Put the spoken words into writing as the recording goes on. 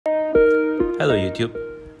Hello YouTube,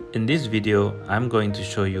 in this video I'm going to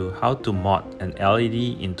show you how to mod an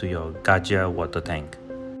LED into your Gaggia water tank.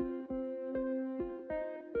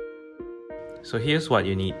 So here's what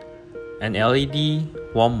you need: an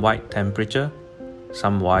LED warm white temperature,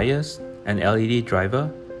 some wires, an LED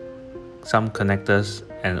driver, some connectors,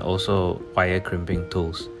 and also wire crimping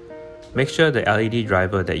tools. Make sure the LED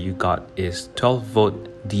driver that you got is 12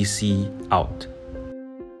 volt DC out.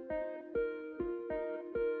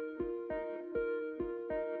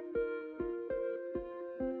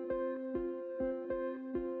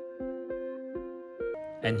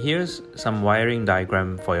 And here's some wiring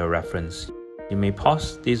diagram for your reference. You may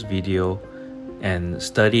pause this video and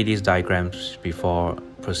study these diagrams before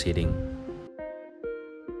proceeding.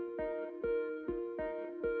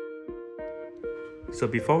 So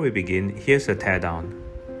before we begin, here's a teardown.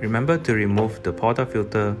 Remember to remove the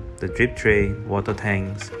portafilter, the drip tray, water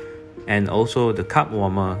tanks, and also the cup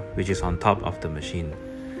warmer which is on top of the machine.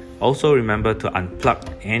 Also remember to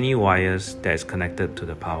unplug any wires that is connected to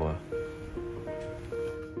the power.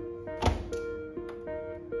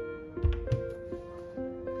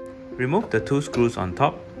 Remove the two screws on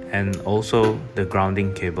top and also the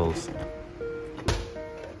grounding cables.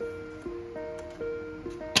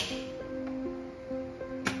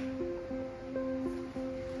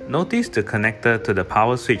 Notice the connector to the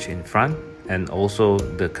power switch in front and also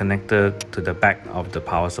the connector to the back of the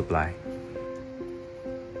power supply.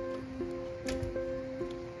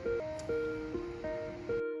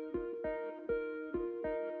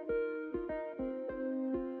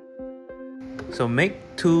 So make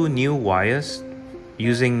two new wires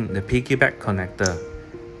using the piggyback connector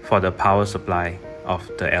for the power supply of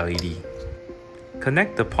the LED.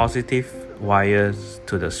 Connect the positive wires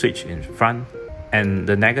to the switch in front and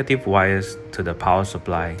the negative wires to the power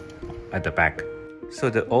supply at the back. So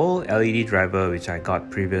the old LED driver which I got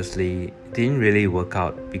previously didn't really work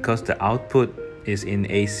out because the output is in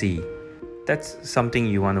AC. That's something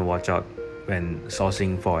you want to watch out when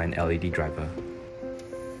sourcing for an LED driver.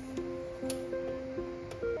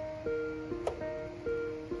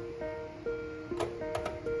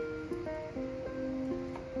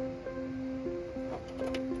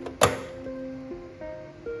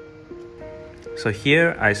 So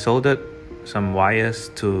here I soldered some wires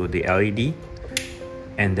to the LED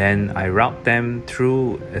and then I route them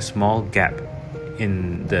through a small gap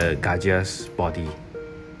in the Gaggia's body.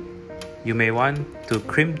 You may want to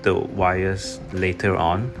crimp the wires later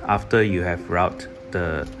on after you have routed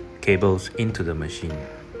the cables into the machine.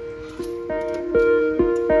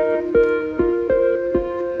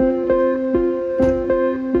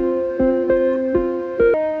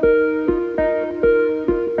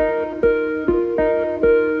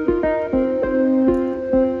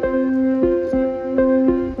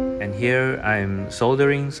 Here I'm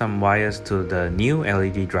soldering some wires to the new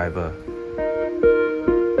LED driver.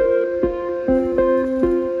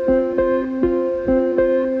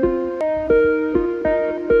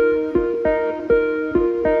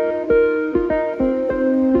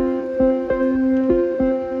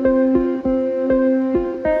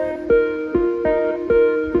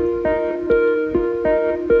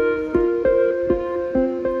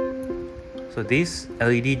 So these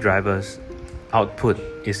LED drivers output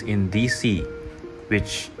is in DC,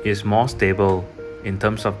 which is more stable in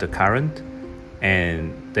terms of the current,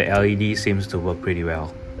 and the LED seems to work pretty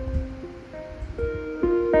well.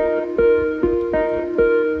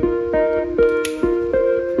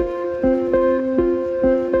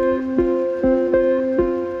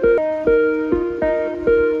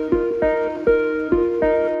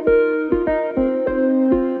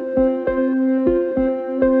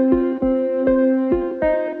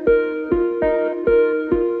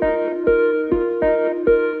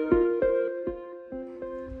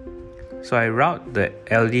 So I route the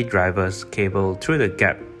LED driver's cable through the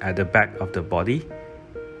gap at the back of the body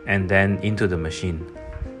and then into the machine.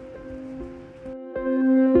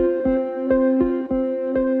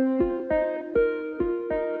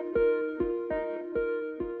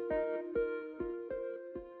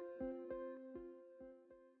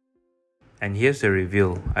 And here's the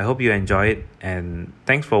review. I hope you enjoy it and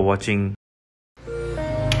thanks for watching.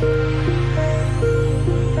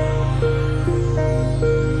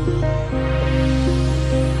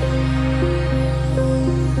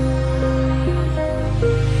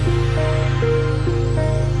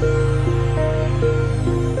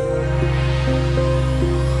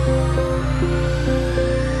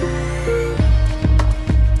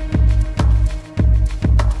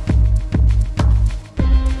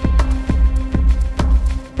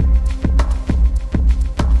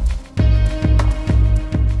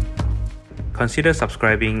 Consider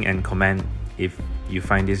subscribing and comment if you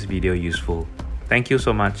find this video useful. Thank you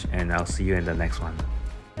so much, and I'll see you in the next one.